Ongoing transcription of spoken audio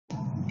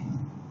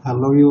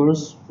Hello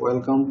viewers,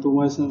 welcome to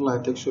my channel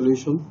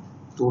itechsolution.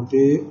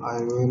 Today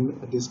I will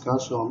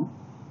discuss on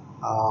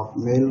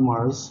mail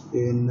merge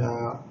in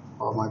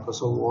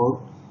Microsoft Word.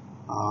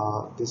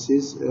 This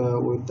is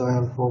with the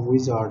help of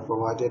wizard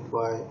provided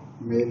by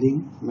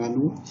mailing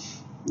menu.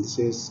 This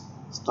is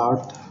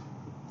start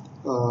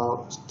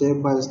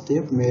step by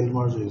step mail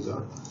merge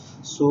wizard.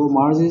 So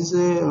merge is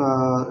a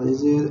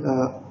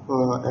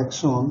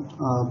action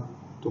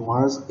to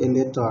merge a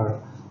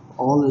letter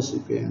all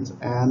recipients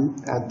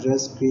and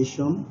address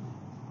creation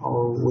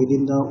or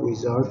within the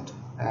wizard,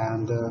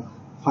 and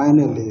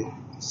finally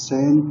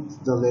send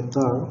the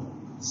letter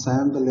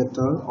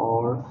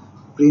or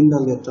print the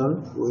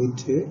letter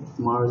with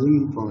merging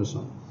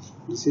information.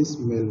 This is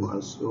mail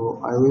merge. So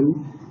I will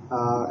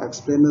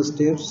explain the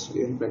steps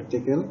in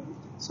practical.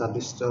 So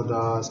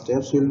the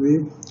steps will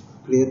be: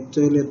 create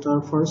a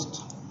letter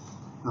first,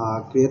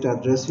 create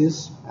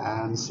addresses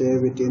and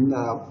save it in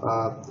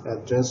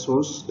address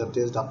source, that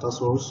is data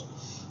source,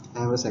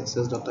 MS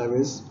Access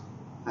database,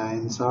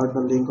 and insert the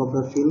link of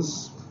the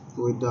fields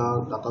with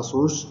the data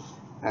source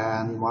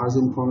and merge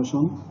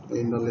information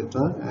in the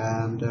letter,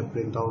 and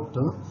print out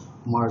the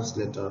merge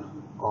letter,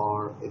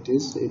 or it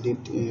is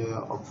edit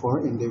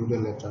for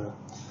individual letter.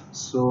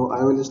 So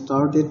I will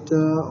start it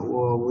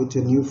with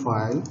a new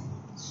file.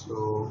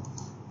 So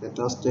let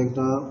us take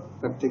the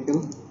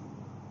practical.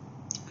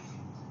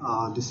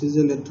 This is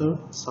a letter.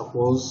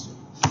 Suppose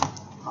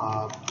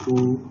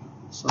to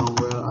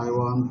somewhere I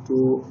want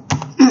to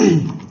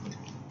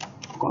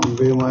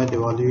convey my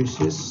Diwali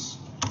wishes.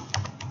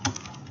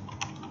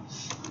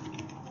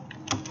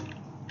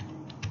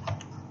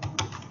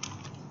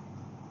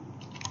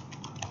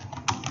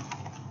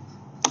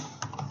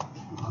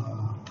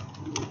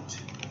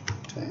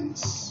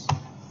 Thanks.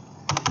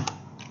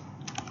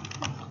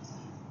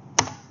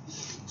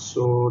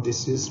 So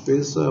this is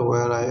space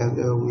where I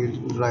will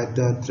write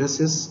the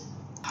addresses.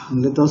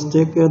 Let us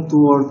take 2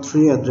 or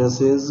 3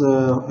 addresses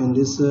in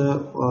this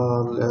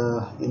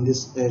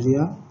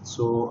area.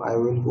 So I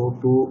will go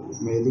to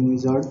mailing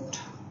wizard,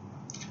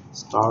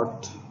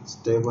 start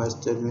step by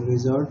step mail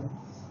wizard.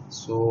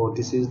 So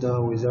this is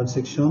the wizard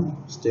section.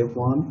 Step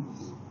 1,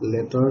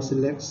 letter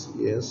selects,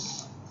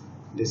 yes.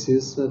 This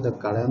is the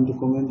current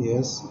document,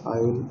 yes.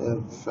 I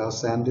will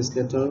send this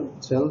letter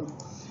itself.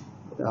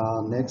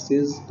 Next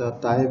is the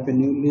type a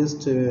new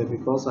list,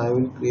 because I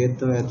will create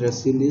the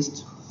addressee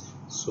list.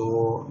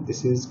 So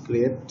this is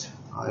create.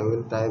 I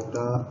will type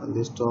the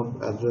list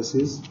of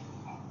addresses.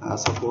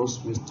 Suppose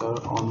Mr.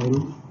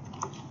 Anil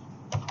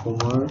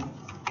Kumar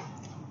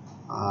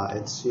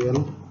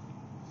HCL,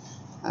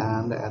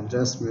 and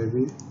address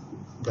maybe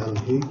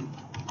Delhi.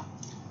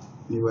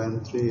 New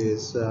entry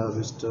is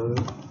Mr.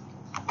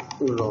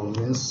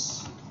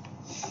 Ramesh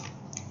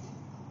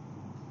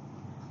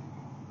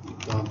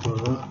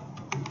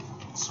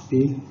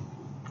SP,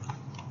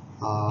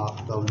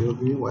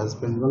 WB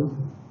West Bengal.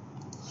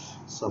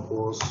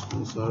 Suppose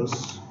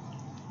Mrs.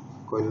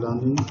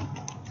 Koilani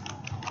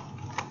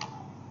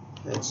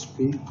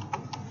HP.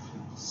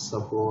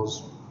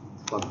 Suppose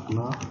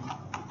Patna.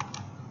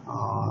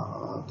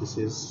 This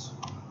is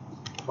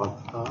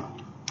Patna.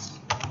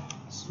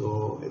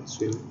 So it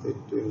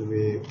will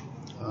be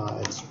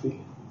HP.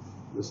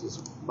 This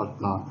is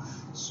Patna.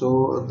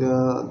 So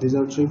these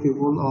are 3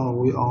 people on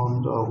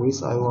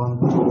which I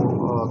want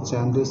to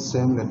change this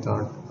same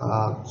letter.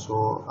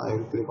 So I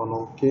will click on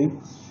OK.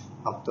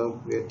 After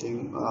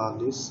creating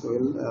this,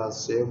 will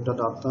save the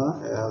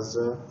data as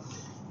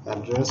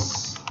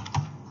address.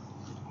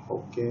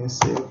 Okay,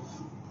 save.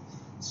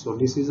 So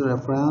this is a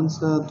reference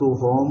to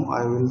whom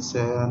I will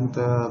send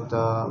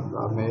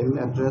the mail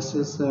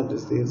addresses.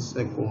 This is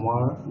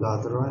Kumar,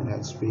 Dadra, and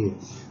HP.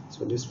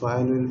 So this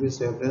file will be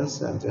saved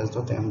as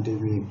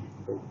address.mdb.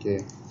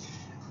 Okay.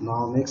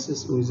 Now next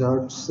is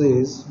wizard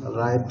says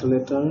write the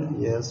letter.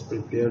 Yes,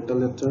 prepare the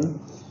letter,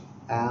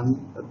 and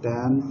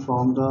then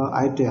from the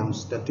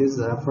items, that is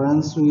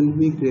reference will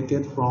be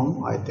created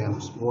from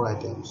items, more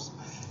items.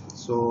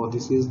 So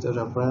this is the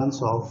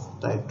reference of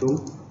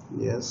title.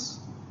 Yes.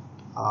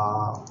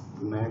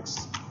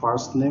 Next,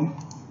 first name,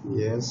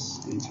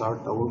 yes.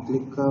 Insert, double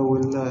click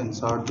will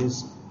insert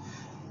this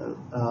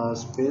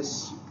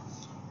space.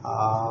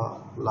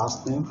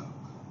 Last name,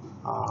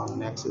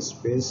 next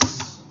space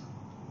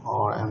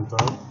or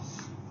enter.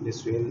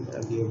 This will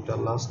give the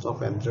list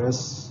of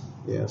address.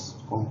 Yes,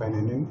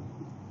 company name,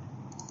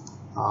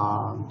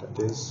 that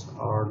is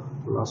our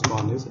last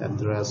one is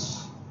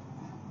address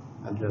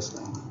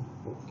line.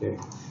 Okay.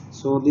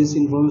 So this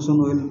information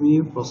will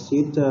be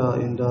proceed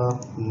in the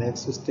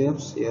next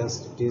steps.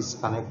 Yes, it is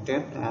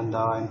connected, and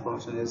the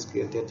information is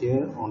created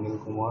here. Anil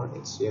Kumar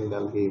HCL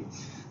Delhi.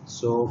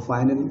 So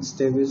final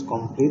step is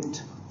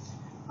complete.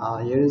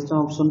 Here is the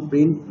option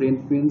print.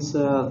 Print means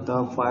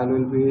the file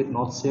will be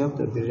not saved,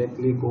 it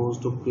directly goes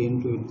to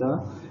print with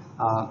the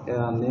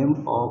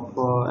name of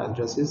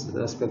addresses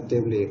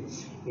respectively.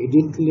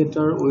 Edit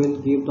letter will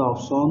give the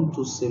option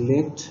to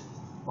select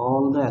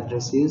all the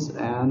addresses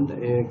and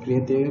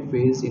create a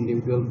page,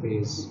 individual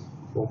page.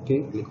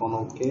 Okay, click on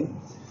OK.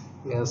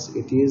 Yes,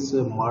 it is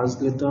a merge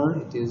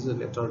letter. It is a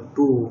letter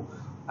 2.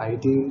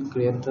 IT will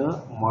create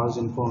the merge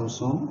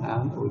information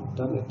and with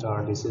the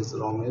letter. This is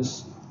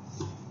Ramesh,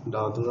 the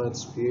other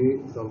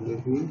HP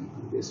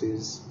WP. This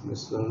is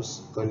Mr.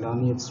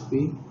 Kailani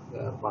HP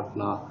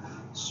partner.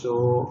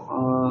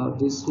 So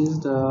this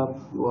is the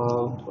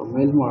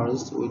mail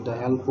merge with the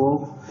help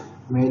of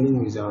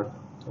mailing wizard.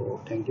 So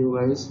thank you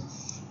guys.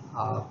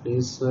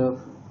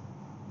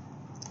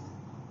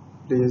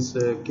 Please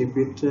keep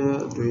it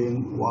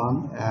doing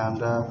one,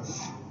 and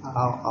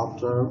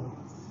after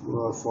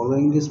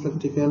following this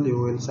practical you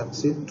will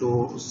succeed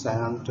to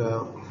send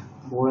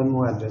more and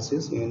more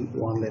addresses in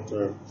one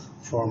letter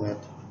format.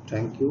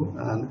 Thank you,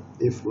 and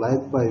if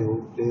liked by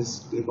you,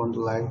 please click on the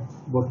like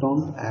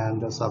button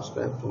and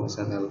subscribe to my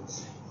channel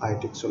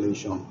iTech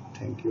Solution.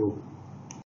 Thank you.